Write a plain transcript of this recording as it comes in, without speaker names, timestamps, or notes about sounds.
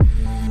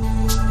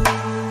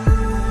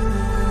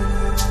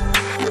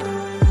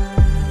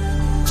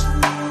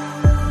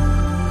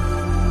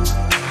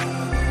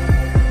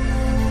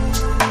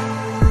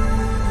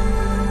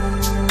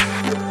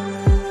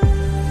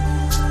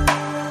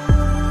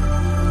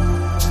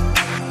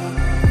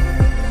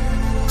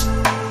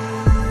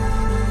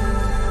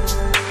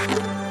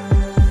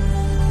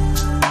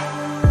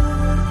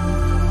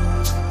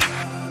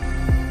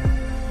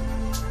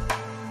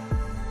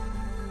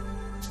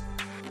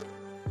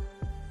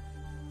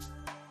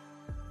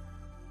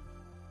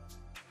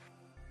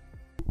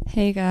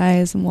Hey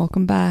guys, and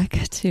welcome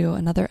back to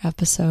another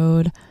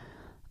episode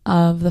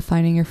of the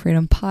Finding Your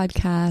Freedom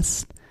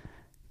podcast,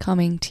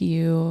 coming to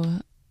you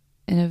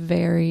in a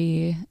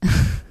very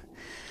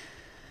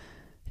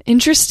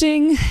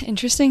interesting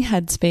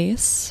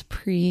headspace,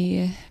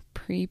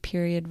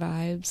 pre-period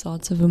vibes,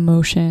 lots of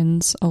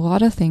emotions, a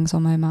lot of things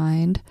on my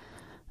mind.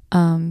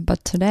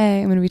 But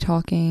today I'm going to be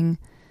talking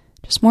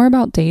just more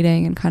about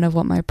dating and kind of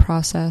what my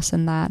process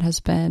in that has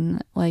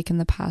been like in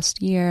the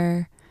past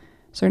year.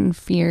 Certain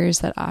fears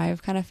that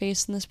I've kind of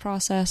faced in this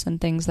process and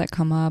things that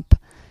come up,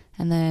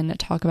 and then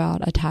talk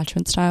about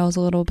attachment styles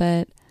a little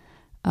bit.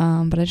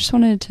 But I just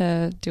wanted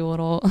to do a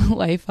little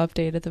life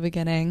update at the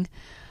beginning.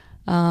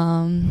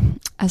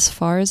 As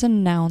far as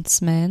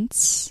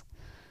announcements,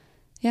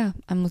 I'm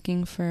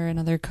looking for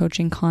another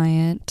coaching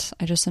client.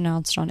 I just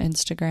announced on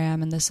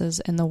Instagram, and this is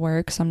in the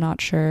works. I'm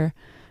not sure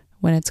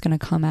when it's going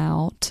to come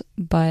out,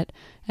 but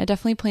I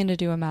definitely plan to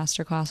do a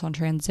masterclass on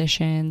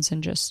transitions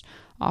and just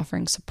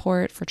offering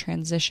support for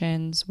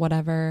transitions,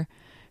 whatever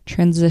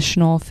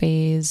transitional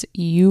phase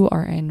you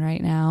are in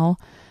right now,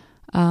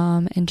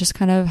 and just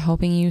kind of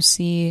helping you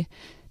see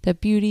the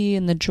beauty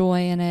and the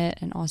joy in it,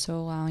 and also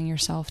allowing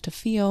yourself to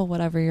feel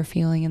whatever you're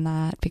feeling in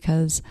that,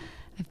 because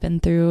I've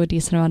been through a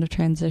decent amount of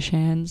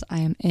transitions. I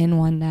am in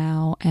one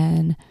now,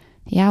 and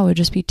I would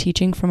just be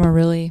teaching from a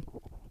really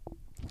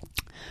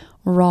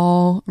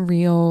raw,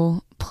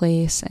 real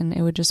place, and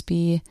it would just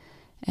be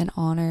an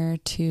honor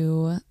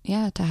to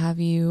have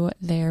you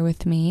there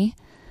with me.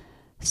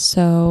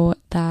 So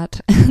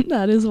that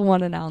is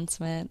one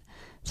announcement.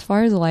 As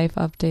far as life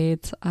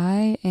updates,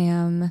 I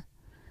am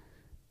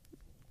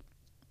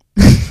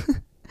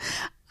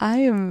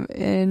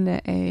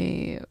in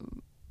a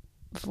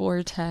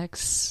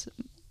vortex,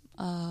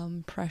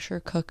 pressure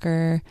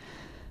cooker,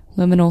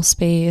 liminal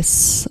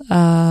space,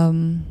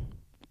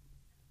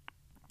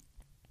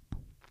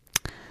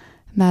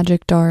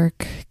 magic,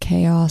 dark,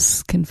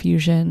 chaos,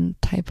 confusion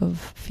type of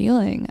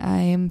feeling. I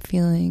am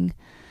feeling,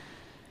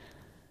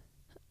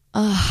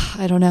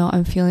 I don't know,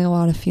 I'm feeling a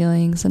lot of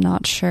feelings and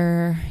not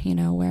sure,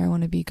 where I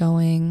want to be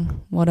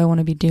going, what I want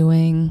to be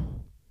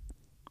doing,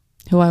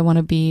 who I want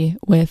to be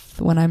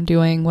with when I'm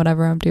doing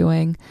whatever I'm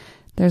doing.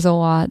 There's a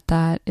lot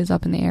that is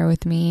up in the air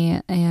with me,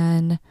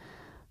 and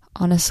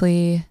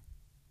honestly,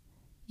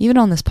 even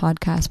on this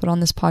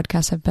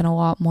podcast, I've been a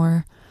lot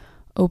more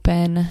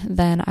open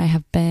than I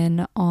have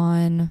been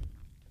on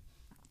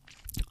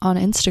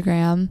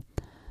Instagram.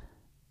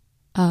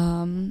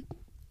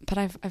 But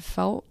I've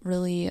felt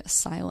really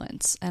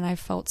silence, and I've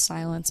felt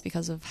silence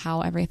because of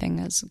how everything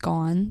has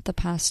gone the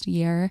past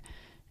year.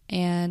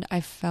 And I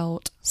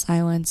felt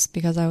silence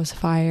because I was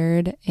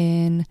fired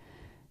in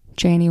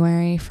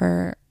January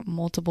for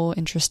multiple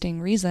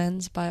interesting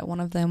reasons, but one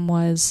of them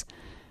was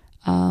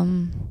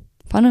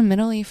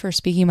fundamentally for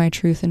speaking my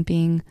truth and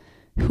being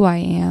who I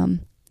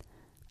am.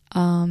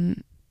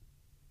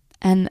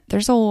 And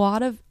there's a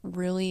lot of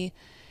really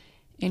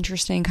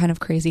interesting kind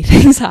of crazy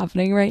things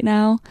happening right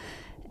now.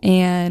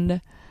 And,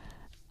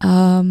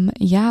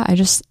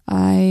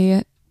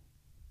 I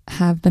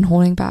have been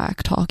holding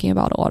back talking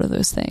about a lot of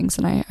those things.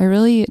 And I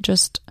really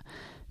just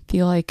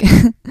feel like,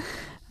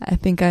 I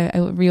think I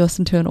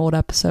re-listened to an old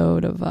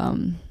episode of,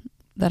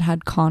 that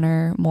had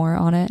Connor Moore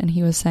on it, and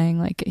he was saying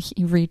like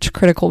he reached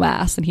critical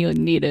mass and he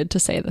needed to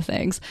say the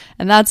things.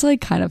 And that's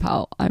like kind of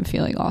how I'm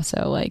feeling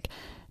also, like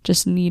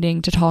just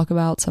needing to talk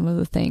about some of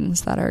the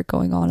things that are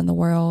going on in the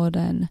world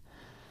and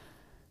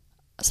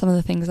some of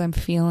the things I'm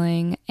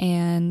feeling.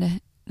 And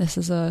this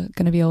is going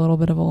to be a little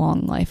bit of a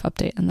long life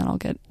update, and then I'll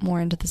get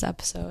more into this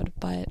episode.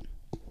 But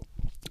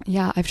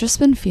I've just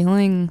been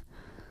feeling,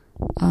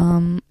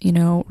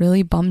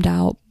 really bummed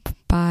out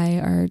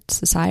by our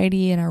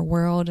society and our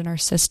world and our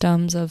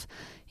systems of,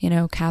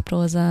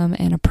 capitalism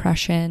and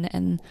oppression,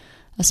 and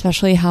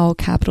especially how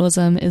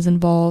capitalism is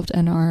involved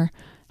in our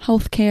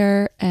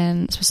healthcare,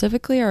 and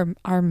specifically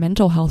our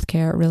mental health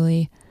care.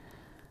 Really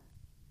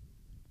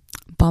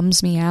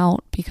bums me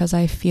out because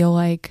I feel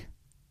like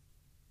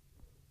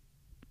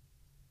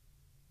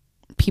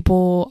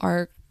people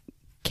are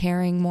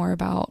caring more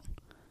about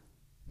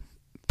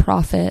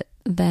profit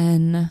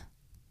than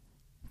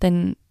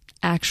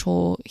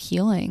actual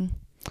healing.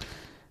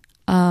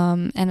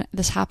 And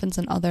this happens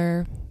in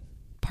other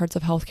parts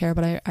of healthcare,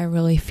 but I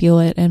really feel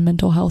it in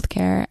mental health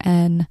care.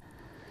 And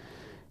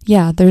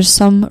there's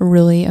some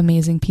really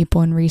amazing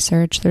people in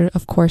research.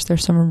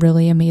 There's some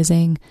really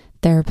amazing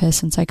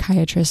therapists and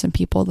psychiatrists and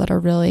people that are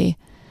really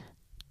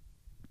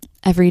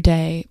every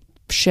day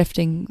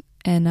shifting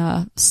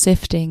and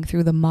sifting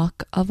through the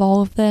muck of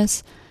all of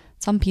this.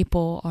 Some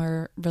people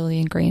are really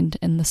ingrained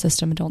in the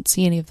system and don't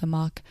see any of the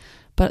muck,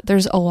 but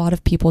there's a lot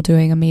of people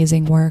doing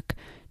amazing work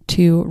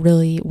to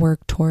really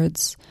work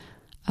towards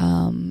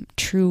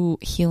true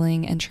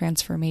healing and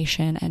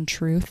transformation and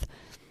truth.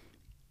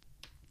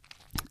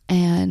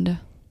 And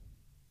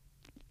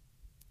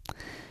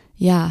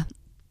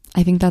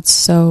I think that's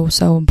so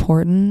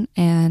important.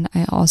 And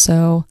I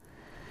also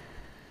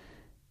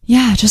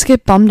just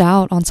get bummed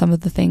out on some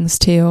of the things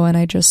too, and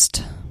I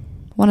just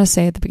want to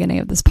say at the beginning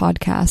of this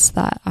podcast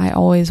that I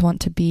always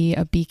want to be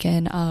a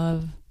beacon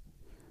of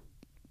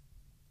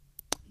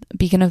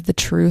the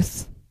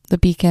truth, the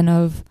beacon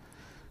of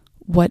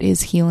what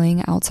is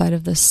healing outside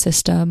of the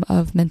system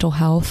of mental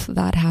health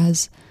that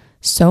has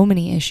so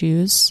many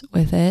issues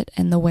with it,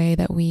 and the way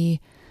that we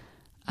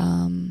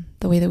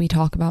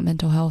talk about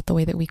mental health, the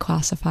way that we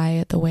classify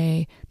it, the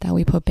way that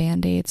we put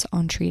band-aids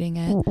on treating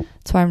it.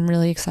 So I'm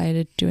really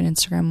excited to do an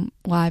Instagram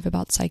live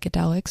about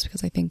psychedelics,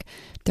 because I think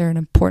they're an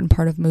important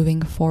part of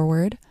moving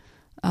forward.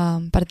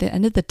 But at the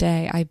end of the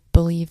day, I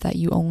believe that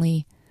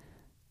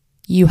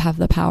you have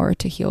the power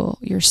to heal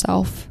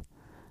yourself.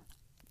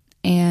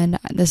 And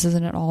this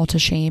isn't at all to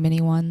shame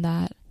anyone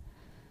that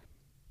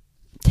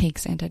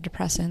takes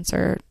antidepressants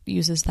or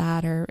uses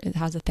that or it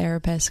has a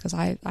therapist, because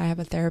I have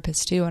a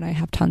therapist too, and I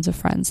have tons of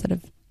friends that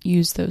have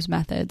used those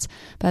methods.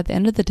 But at the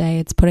end of the day,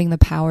 it's putting the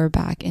power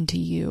back into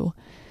you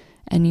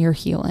and your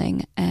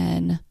healing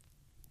and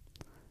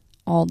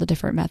all the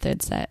different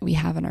methods that we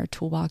have in our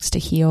toolbox to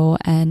heal,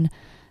 and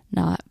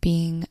not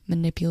being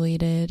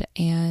manipulated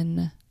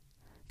and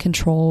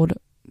controlled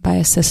by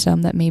a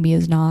system that maybe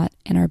is not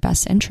in our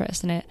best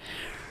interest. And it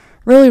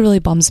really, really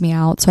bums me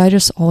out. So I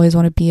just always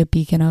want to be a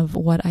beacon of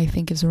what I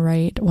think is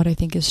right, what I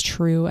think is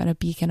true, and a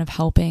beacon of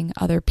helping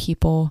other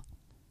people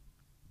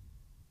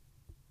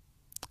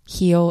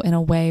heal in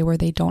a way where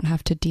they don't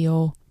have to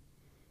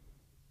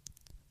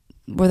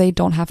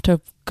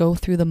go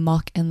through the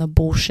muck and the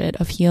bullshit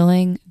of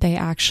healing. They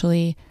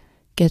actually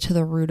get to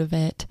the root of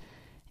it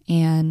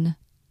and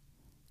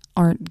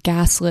aren't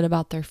gaslit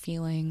about their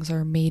feelings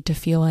or made to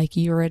feel like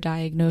you're a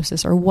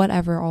diagnosis or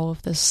whatever all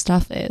of this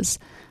stuff is.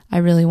 I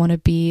really want to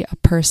be a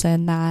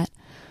person that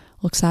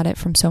looks at it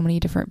from so many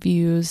different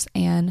views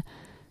and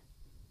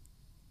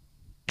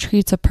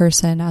treats a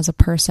person as a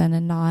person,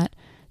 and not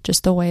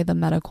just the way the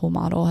medical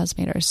model has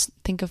made us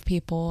think of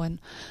people, and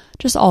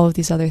just all of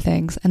these other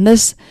things. And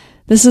this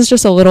is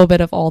just a little bit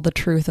of all the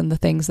truth and the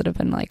things that have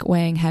been like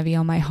weighing heavy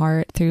on my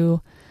heart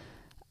through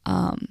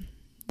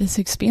this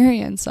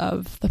experience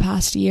of the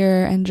past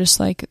year, and just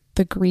like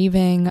the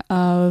grieving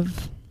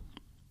of,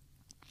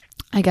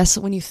 I guess,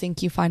 when you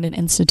think you find an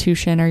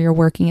institution or you're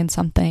working in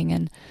something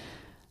and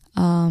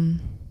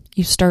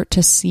you start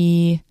to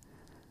see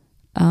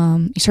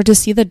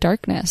the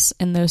darkness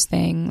in those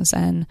things.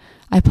 And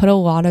I put a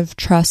lot of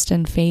trust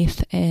and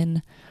faith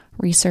in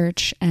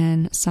research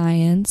and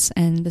science,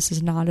 and this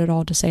is not at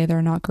all to say there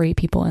are not great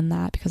people in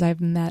that, because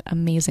I've met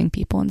amazing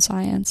people in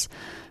science,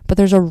 but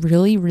there's a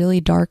really, really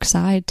dark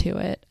side to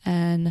it.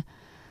 And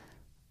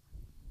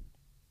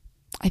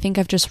I think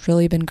I've just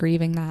really been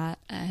grieving that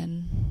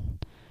and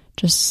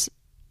just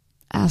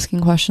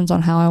asking questions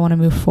on how I want to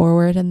move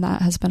forward. And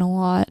that has been a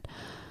lot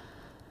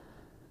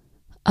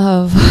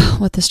of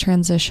what this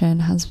transition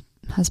has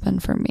been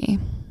for me.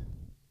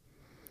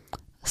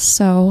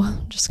 So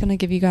I'm just going to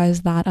give you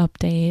guys that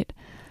update.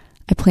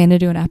 I plan to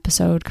do an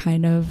episode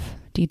kind of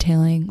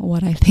detailing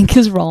what I think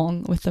is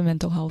wrong with the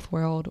mental health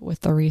world,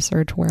 with the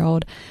research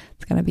world.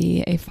 It's going to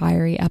be a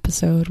fiery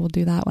episode. We'll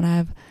do that when I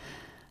have,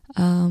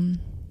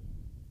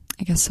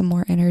 I guess, some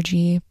more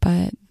energy.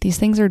 But these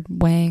things are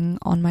weighing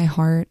on my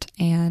heart,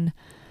 and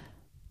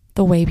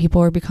the way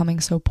people are becoming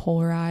so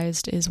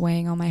polarized is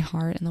weighing on my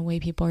heart, and the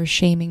way people are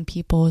shaming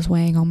people is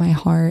weighing on my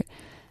heart.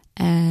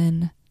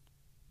 And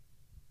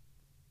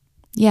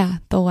yeah,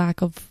 the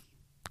lack of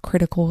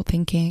critical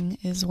thinking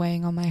is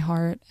weighing on my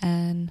heart,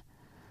 and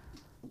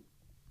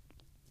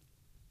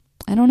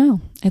I don't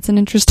know. It's an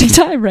interesting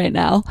time right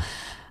now.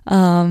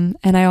 And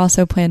I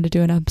also plan to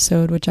do an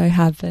episode, which I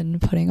have been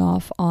putting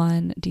off,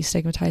 on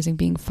destigmatizing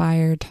being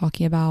fired,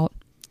 talking about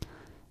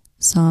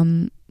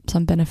some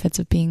benefits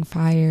of being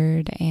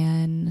fired,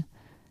 and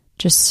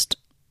just,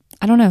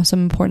 I don't know,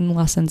 some important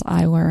lessons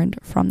I learned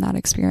from that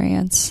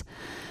experience.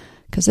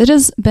 Because it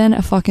has been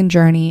a fucking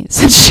journey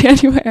since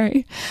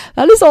January.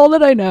 That is all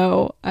that I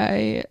know.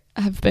 I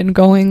have been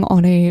going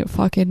on a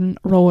fucking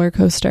roller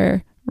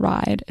coaster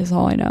ride, is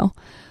all I know.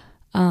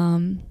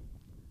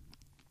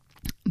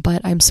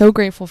 But I'm so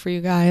grateful for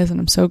you guys, and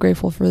I'm so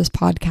grateful for this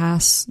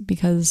podcast,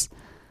 because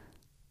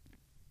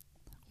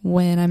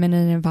when I'm in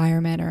an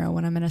environment or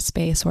when I'm in a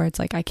space where it's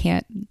like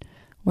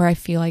where I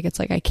feel like it's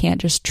like I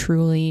can't just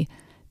truly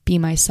be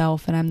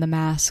myself, and I'm the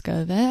mask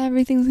of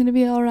everything's going to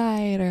be all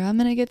right, or I'm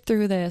going to get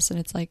through this. And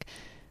it's like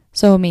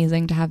so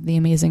amazing to have the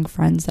amazing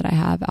friends that I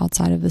have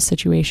outside of the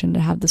situation, to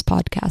have this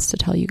podcast to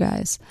tell you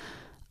guys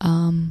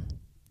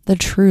the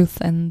truth.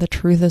 And the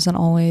truth isn't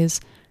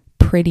always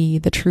pretty.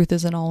 The truth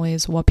isn't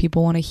always what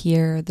people want to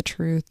hear. The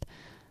truth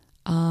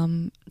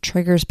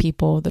triggers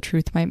people. The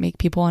truth might make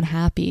people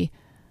unhappy,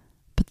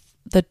 but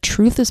the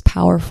truth is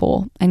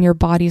powerful, and your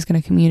body's going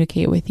to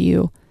communicate with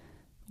you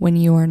when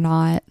you're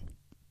not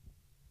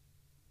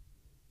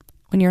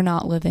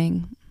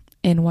living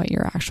in what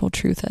your actual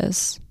truth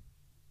is.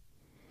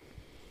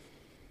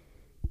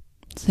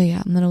 So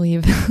yeah, I'm going to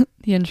leave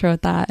the intro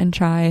at that and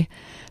try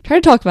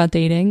to talk about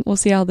dating. We'll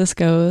see how this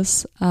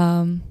goes.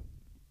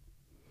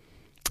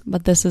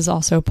 But this is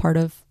also part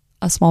of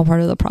a small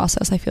part of the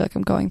process I feel like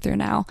I'm going through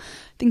now.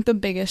 I think the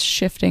biggest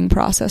shifting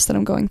process that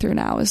I'm going through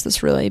now is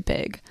this really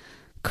big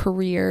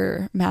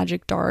career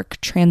magic dark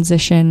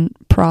transition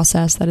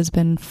process that has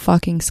been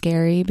fucking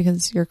scary,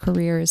 because your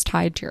career is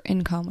tied to your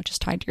income, which is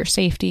tied to your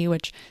safety,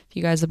 which if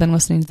you guys have been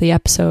listening to the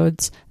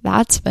episodes,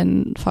 that's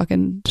been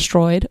fucking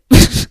destroyed.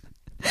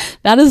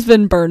 That has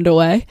been burned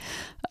away.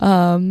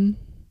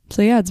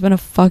 So yeah, it's been a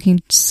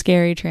fucking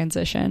scary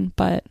transition,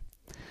 but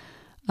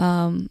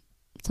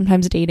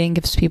sometimes dating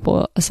gives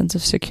people a sense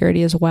of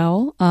security as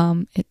well.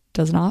 It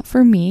does not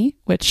for me,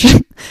 which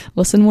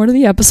listen more to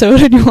the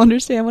episode and you'll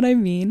understand what I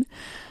mean.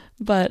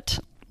 But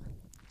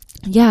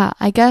yeah,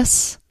 I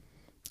guess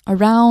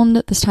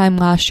around this time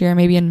last year,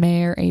 maybe in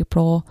May or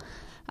April,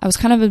 I was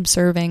kind of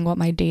observing what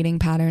my dating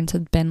patterns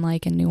had been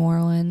like in New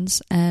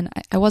Orleans. And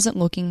I wasn't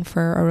looking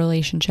for a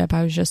relationship.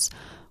 I was just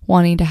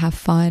wanting to have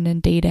fun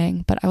and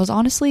dating. But I was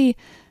honestly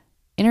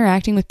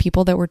interacting with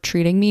people that were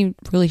treating me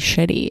really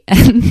shitty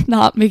and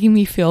not making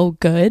me feel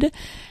good.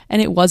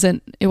 And it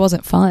wasn't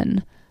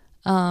fun.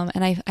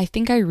 And I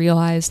think I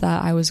realized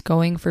that I was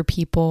going for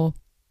people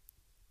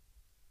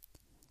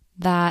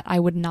that I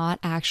would not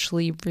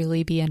actually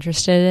really be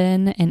interested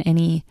in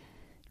any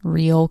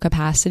real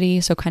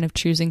capacity. So kind of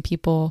choosing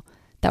people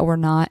that were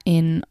not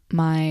in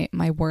my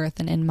worth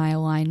and in my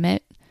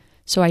alignment.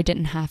 So I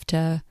didn't have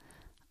to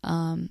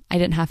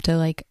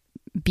like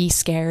be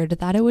scared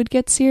that it would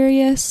get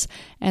serious.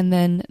 And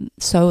then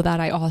so that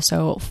I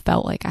also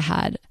felt like I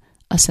had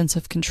a sense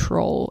of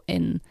control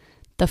in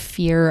the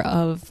fear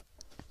of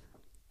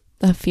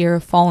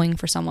falling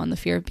for someone, the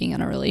fear of being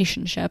in a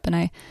relationship. And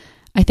I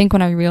think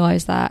when I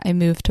realized that, I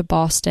moved to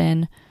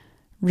Boston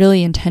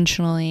really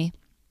intentionally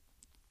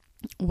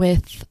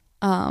with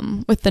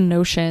the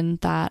notion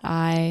that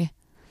I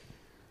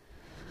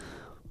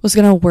was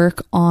going to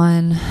work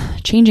on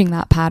changing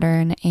that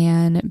pattern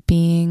and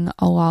being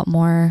a lot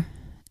more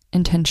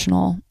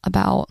intentional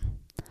about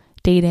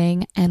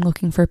dating and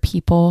looking for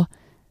people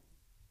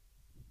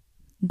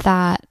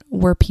that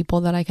were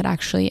people that I could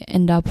actually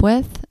end up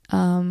with,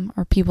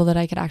 or people that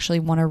I could actually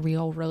want a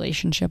real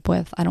relationship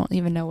with. I don't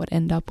even know what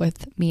end up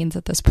with means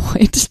at this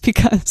point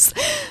because,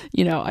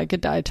 you know, I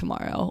could die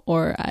tomorrow,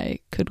 or I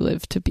could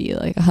live to be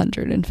like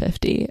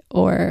 150,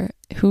 or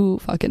who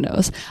fucking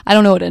knows. I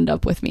don't know what end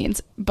up with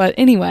means. But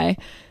anyway,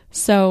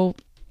 so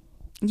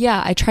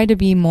yeah, I tried to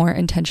be more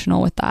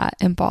intentional with that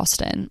in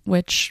Boston,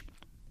 which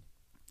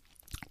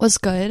was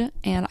good.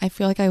 And I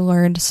feel like I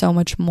learned so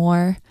much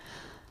more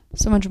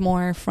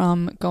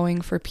from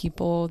going for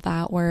people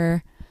that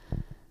were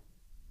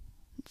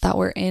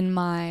in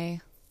my,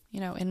 you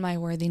know, in my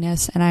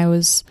worthiness. And I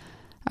was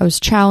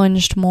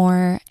challenged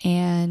more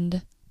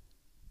and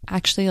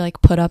actually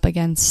like put up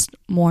against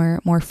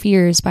more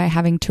fears by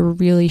having to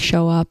really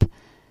show up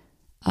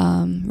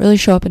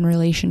in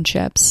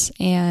relationships.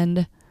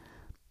 And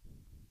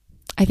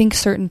I think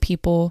certain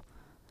people,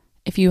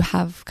 if you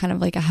have kind of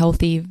like a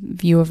healthy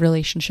view of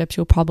relationships,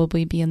 you'll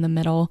probably be in the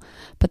middle.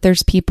 But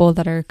there's people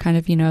that are kind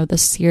of, you know, the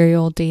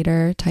serial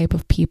dater type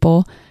of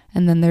people.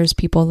 And then there's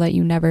people that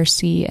you never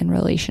see in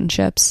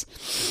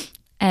relationships.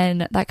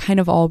 And that kind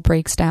of all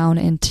breaks down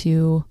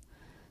into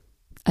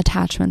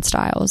attachment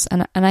styles.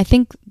 And I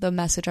think the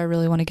message I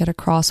really want to get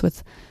across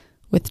with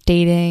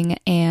dating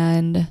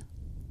and,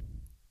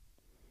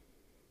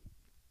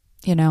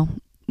 you know,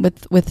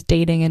 with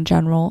dating in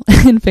general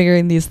and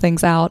figuring these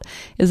things out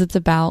is it's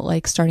about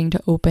like starting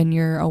to open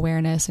your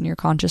awareness and your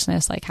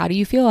consciousness. Like, how do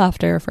you feel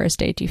after a first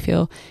date? Do you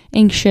feel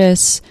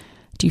anxious?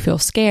 Do you feel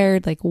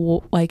scared?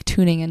 Like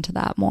tuning into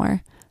that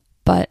more.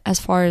 But as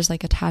far as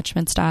like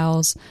attachment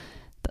styles,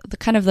 the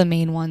kind of the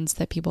main ones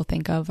that people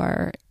think of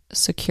are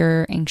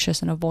secure,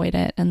 anxious, and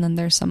avoidant. And then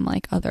there's some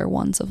like other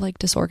ones of like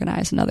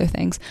disorganized and other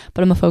things.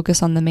 But I'm gonna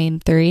focus on the main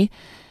three.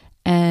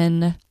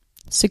 And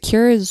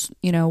secure is,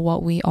 you know,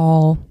 what we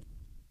all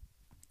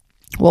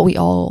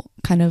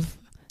kind of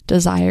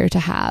desire to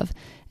have.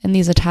 And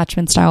these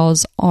attachment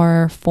styles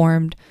are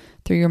formed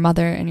through your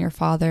mother and your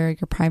father,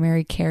 your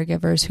primary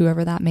caregivers,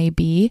 whoever that may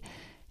be.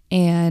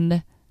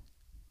 And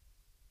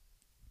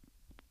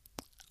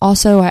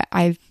also,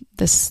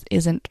 this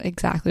isn't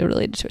exactly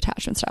related to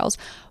attachment styles,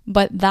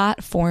 but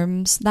that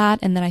forms that.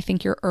 And then I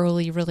think your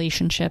early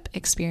relationship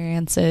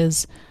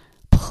experiences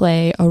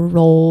play a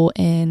role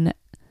in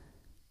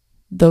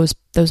those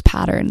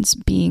patterns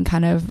being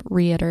kind of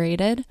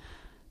reiterated.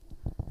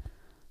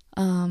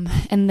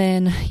 And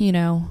then, you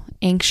know,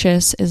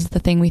 anxious is the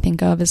thing we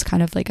think of as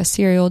kind of like a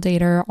serial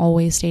dater,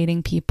 always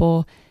dating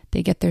people.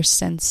 They get their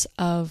sense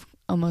of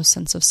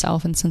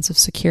self and sense of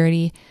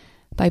security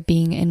by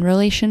being in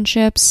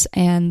relationships.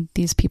 And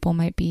these people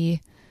might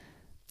be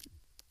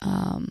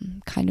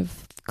kind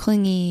of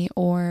clingy,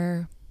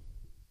 or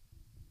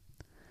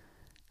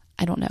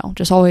I don't know,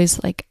 just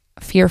always like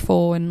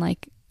fearful and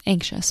like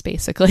anxious,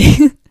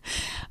 basically.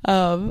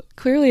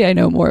 Clearly I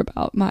know more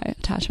about my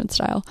attachment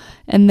style.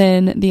 And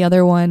then the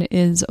other one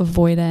is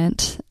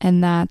avoidant,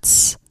 and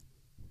that's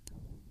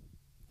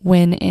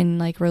when in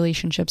like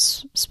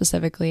relationships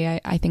specifically,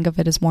 I think of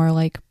it as more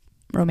like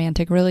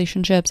romantic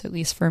relationships. At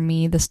least for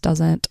me, this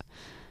doesn't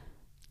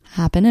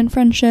happen in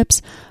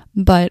friendships,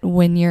 but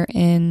when you're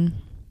in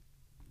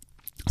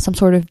some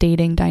sort of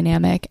dating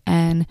dynamic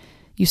and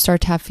you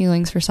start to have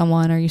feelings for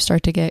someone, or you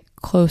start to get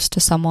close to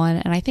someone,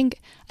 and I think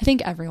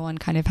everyone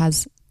kind of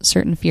has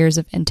certain fears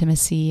of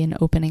intimacy and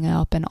opening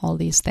up and all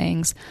these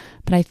things,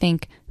 but I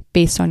think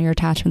based on your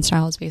attachment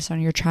styles, based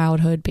on your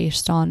childhood,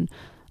 based on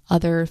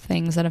other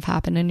things that have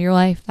happened in your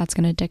life, that's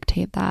going to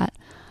dictate that.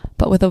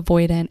 But with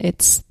avoidant,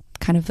 it's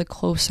kind of the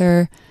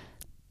closer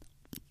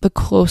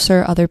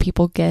other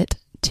people get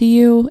to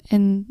you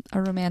in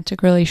a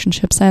romantic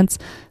relationship sense,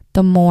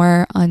 the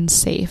more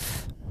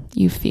unsafe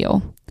you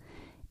feel.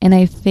 And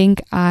I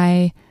think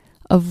I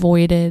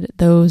avoided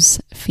those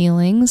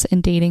feelings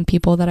in dating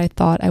people that I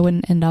thought I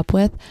wouldn't end up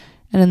with.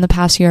 And in the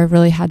past year, I've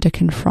really had to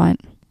confront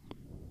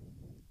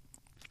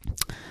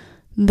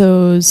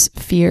those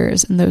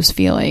fears and those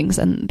feelings.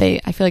 And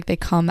I feel like they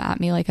come at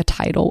me like a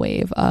tidal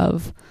wave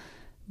of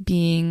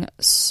being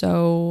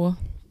so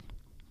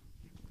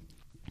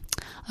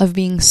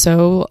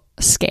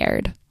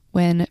scared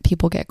when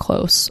people get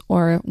close,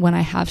 or when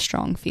I have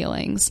strong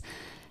feelings,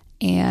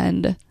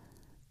 and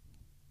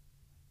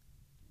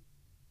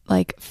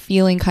like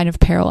feeling kind of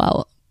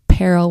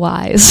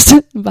paralyzed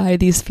by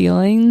these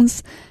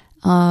feelings,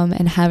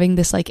 and having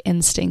this like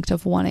instinct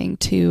of wanting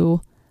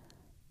to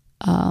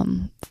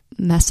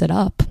mess it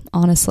up,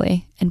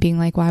 honestly, and being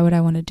like, why would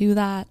I want to do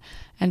that?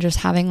 And just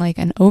having like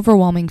an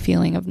overwhelming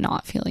feeling of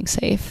not feeling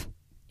safe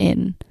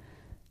in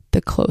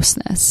the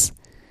closeness.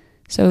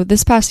 So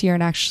this past year,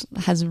 it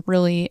actually has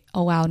really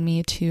allowed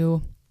me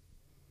to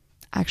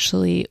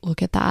actually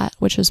look at that,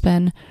 which has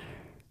been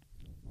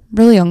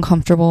really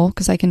uncomfortable,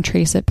 because I can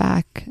trace it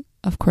back,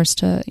 of course,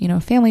 to,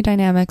 family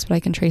dynamics, but I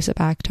can trace it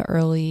back to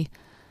early,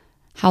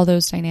 how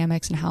those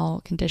dynamics and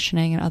how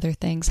conditioning and other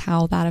things,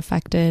 how that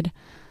affected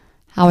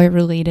how I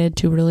related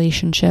to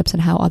relationships,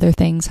 and how other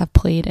things have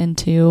played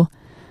into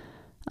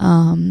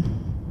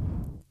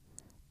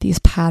these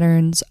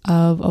patterns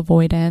of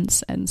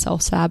avoidance and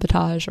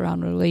self-sabotage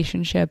around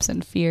relationships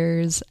and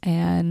fears.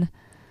 And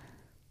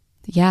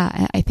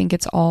yeah, I think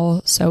it's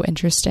all so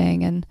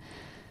interesting. And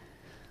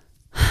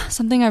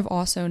something I've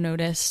also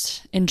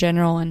noticed in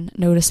general, and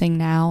noticing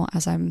now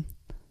as I'm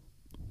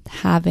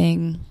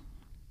having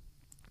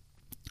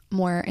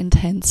more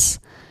intense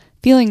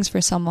feelings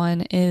for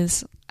someone,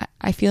 is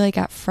I feel like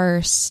at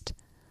first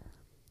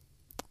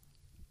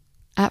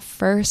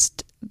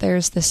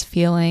there's this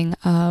feeling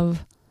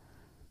of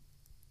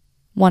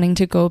wanting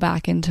to go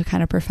back into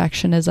kind of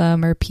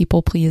perfectionism or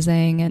people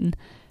pleasing and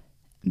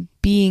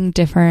being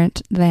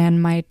different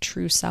than my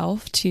true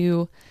self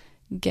to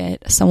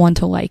get someone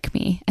to like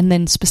me. And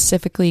then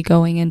specifically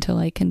going into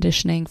like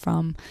conditioning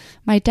from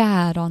my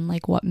dad on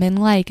like what men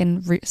like,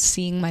 and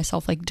seeing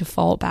myself like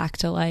default back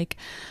to like,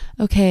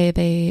 okay,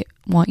 they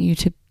want you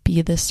to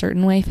be this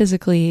certain way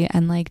physically,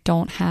 and like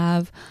don't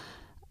have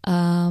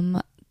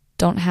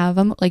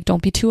like,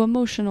 don't be too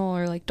emotional,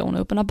 or like don't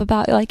open up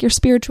about like your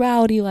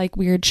spirituality, like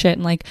weird shit,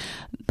 and like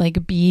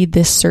be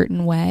this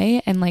certain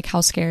way. And like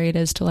how scary it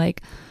is to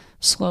like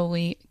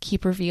slowly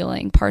keep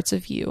revealing parts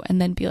of you,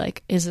 and then be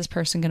like, is this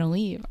person gonna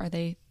leave? Are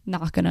they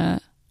not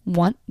gonna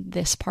want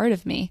this part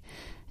of me?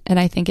 And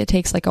I think it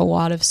takes like a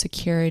lot of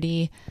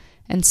security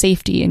and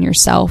safety in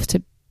yourself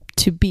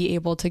to be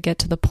able to get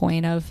to the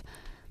point of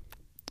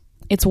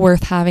it's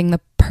worth having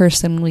the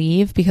person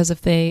leave, because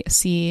if they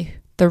see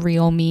the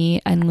real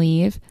me and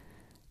leave,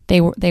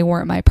 they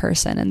weren't my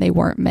person, and they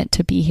weren't meant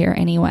to be here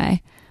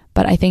anyway.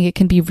 But I think it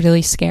can be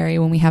really scary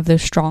when we have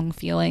those strong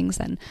feelings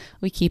and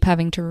we keep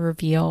having to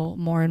reveal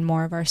more and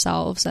more of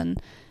ourselves,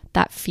 and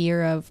that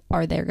fear of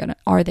are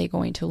they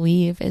going to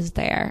leave is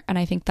there. And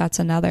I think that's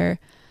another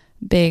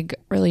big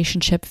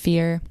relationship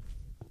fear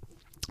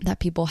that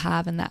people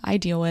have, and that I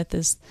deal with,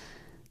 is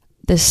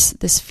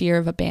this fear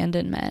of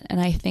abandonment.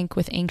 And I think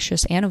with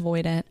anxious and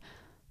avoidant,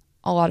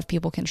 a lot of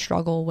people can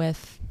struggle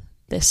with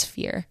this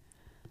fear.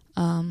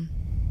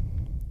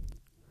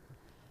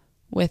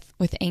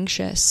 With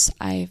anxious,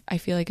 I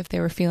feel like if they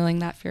were feeling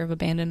that fear of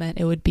abandonment,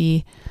 it would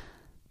be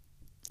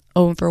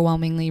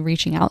overwhelmingly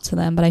reaching out to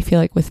them. But I feel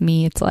like with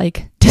me, it's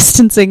like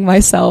distancing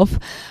myself,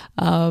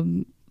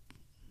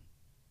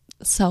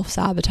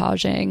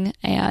 self-sabotaging,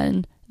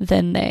 and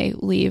then they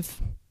leave.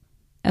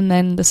 And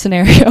then the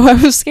scenario I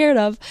was scared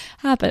of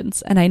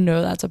happens. And I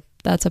know that's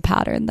a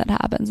pattern that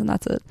happens, and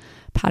that's a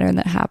pattern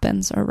that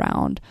happens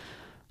around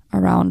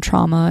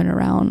trauma and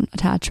around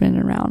attachment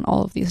and around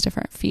all of these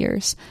different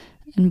fears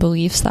and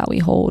beliefs that we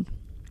hold.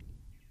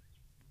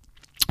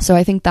 So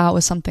I think that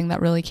was something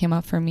that really came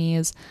up for me,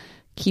 is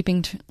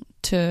keeping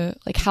to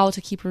like how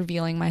to keep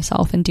revealing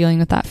myself and dealing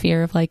with that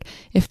fear of like,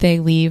 if they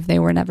leave, they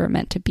were never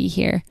meant to be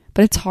here.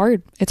 But it's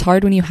hard. It's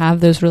hard when you have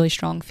those really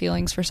strong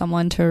feelings for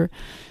someone to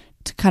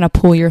kind of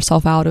pull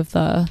yourself out of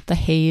the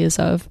haze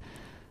of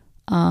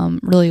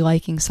really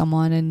liking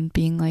someone and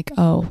being like,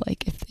 oh,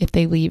 like if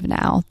they leave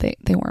now,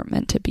 they weren't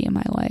meant to be in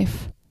my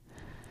life.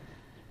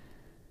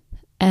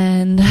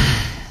 And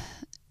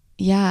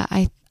yeah,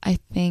 I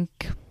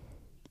think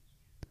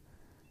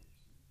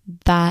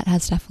that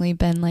has definitely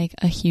been like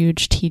a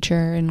huge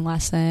teacher and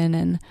lesson,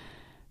 and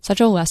such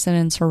a lesson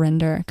in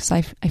surrender, because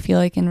I feel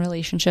like in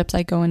relationships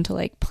I go into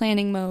like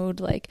planning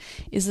mode, like,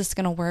 is this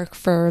gonna work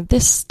for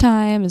this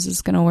time, is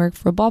this gonna work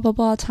for blah blah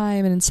blah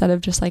time, and instead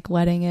of just like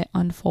letting it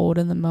unfold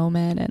in the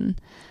moment. And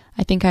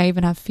I think I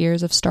even have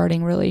fears of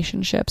starting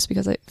relationships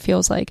because it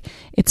feels like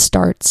it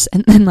starts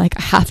and then like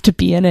I have to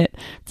be in it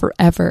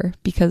forever,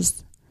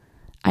 because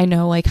I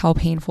know like how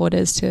painful it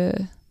is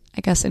to,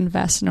 I guess,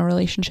 invest in a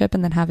relationship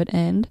and then have it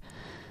end.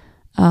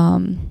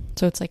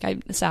 So it's like I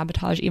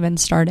sabotage even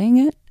starting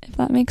it, if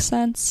that makes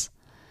sense.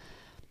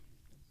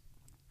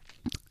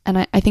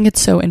 And I think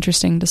it's so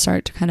interesting to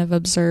start to kind of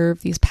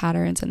observe these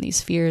patterns and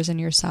these fears in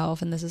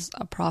yourself. And this is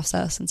a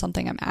process and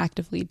something I'm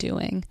actively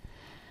doing.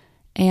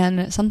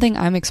 And something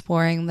I'm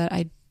exploring that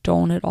I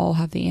don't at all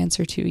have the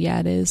answer to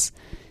yet is,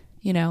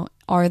 you know,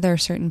 are there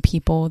certain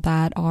people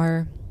that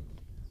are,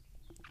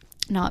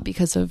 not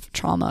because of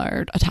trauma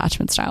or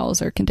attachment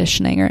styles or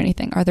conditioning or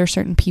anything, are there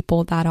certain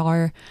people that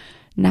are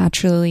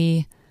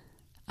naturally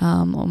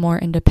more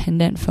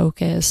independent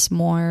focused,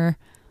 more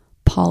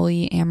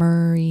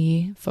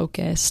polyamory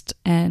focused,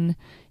 and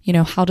you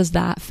know, how does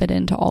that fit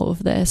into all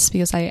of this?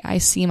 Because I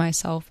see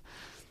myself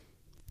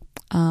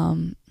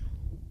as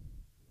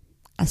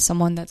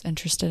someone that's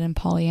interested in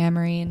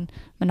polyamory, and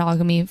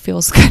monogamy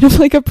feels kind of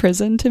like a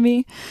prison to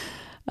me.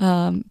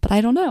 But I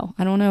don't know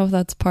if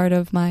that's part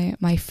of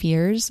my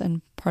fears,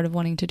 and part of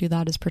wanting to do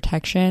that is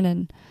protection.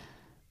 And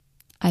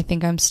I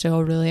think I'm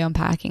still really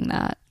unpacking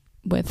that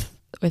with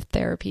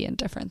therapy and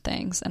different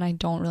things, and I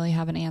don't really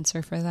have an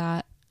answer for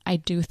that. I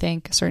do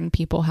think certain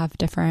people have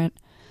different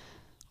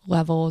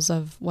levels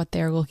of what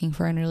they're looking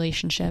for in a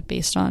relationship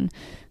based on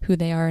who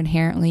they are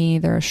inherently,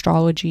 their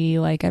astrology,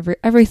 like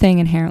everything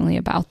inherently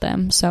about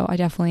them. So I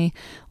definitely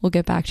will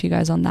get back to you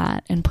guys on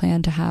that and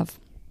plan to have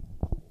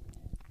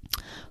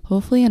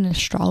hopefully an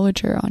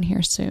astrologer on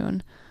here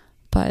soon.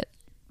 But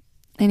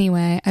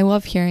anyway, I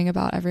love hearing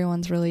about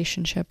everyone's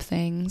relationship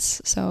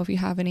things. So if you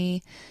have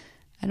any,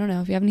 I don't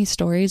know, if you have any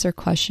stories or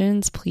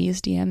questions,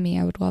 please DM me.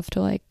 I would love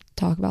to like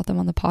talk about them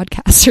on the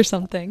podcast or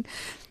something.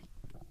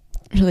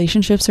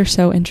 Relationships are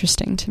so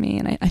interesting to me,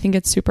 and I think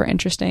it's super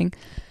interesting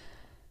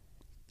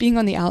being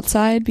on the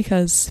outside,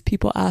 because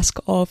people ask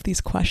all of these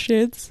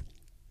questions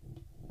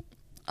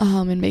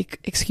and make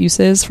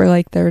excuses for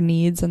like their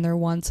needs and their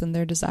wants and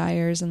their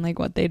desires and like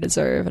what they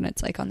deserve. And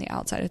it's like on the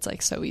outside, it's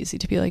like so easy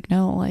to be like,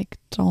 no, like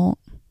don't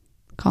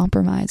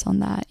compromise on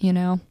that, you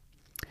know?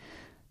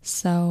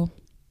 So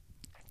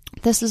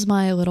this is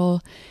my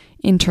little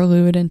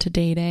interlude into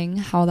dating,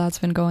 how that's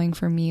been going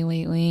for me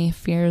lately,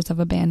 fears of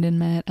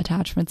abandonment,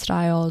 attachment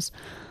styles,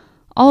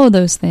 all of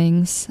those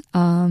things.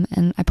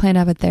 And I plan to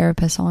have a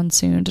therapist on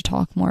soon to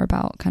talk more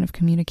about kind of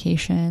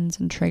communications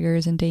and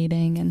triggers and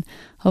dating, and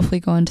hopefully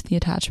go into the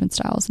attachment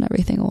styles and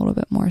everything a little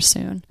bit more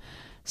soon.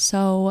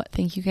 So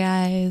thank you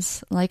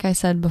guys. Like I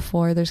said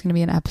before, there's going to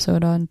be an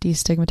episode on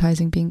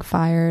destigmatizing being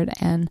fired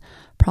and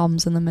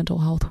problems in the mental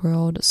health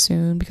world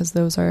soon, because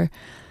those are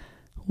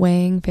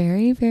weighing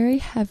very, very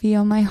heavy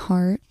on my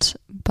heart.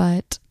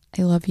 But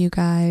I love you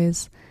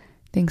guys.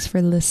 Thanks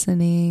for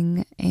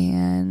listening,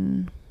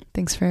 and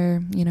thanks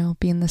for, you know,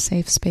 being the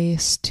safe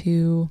space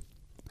to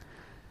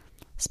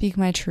speak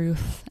my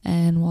truth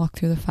and walk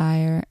through the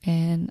fire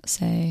and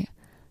say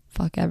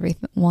fuck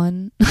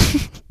everyone,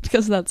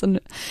 because that's an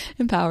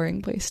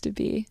empowering place to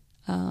be,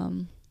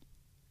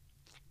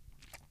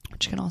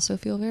 which can also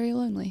feel very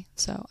lonely.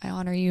 So I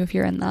honor you if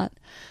you're in that.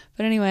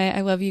 But anyway,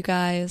 I love you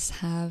guys.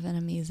 Have an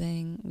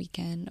amazing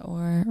weekend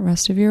or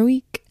rest of your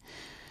week.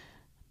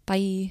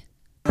 Bye.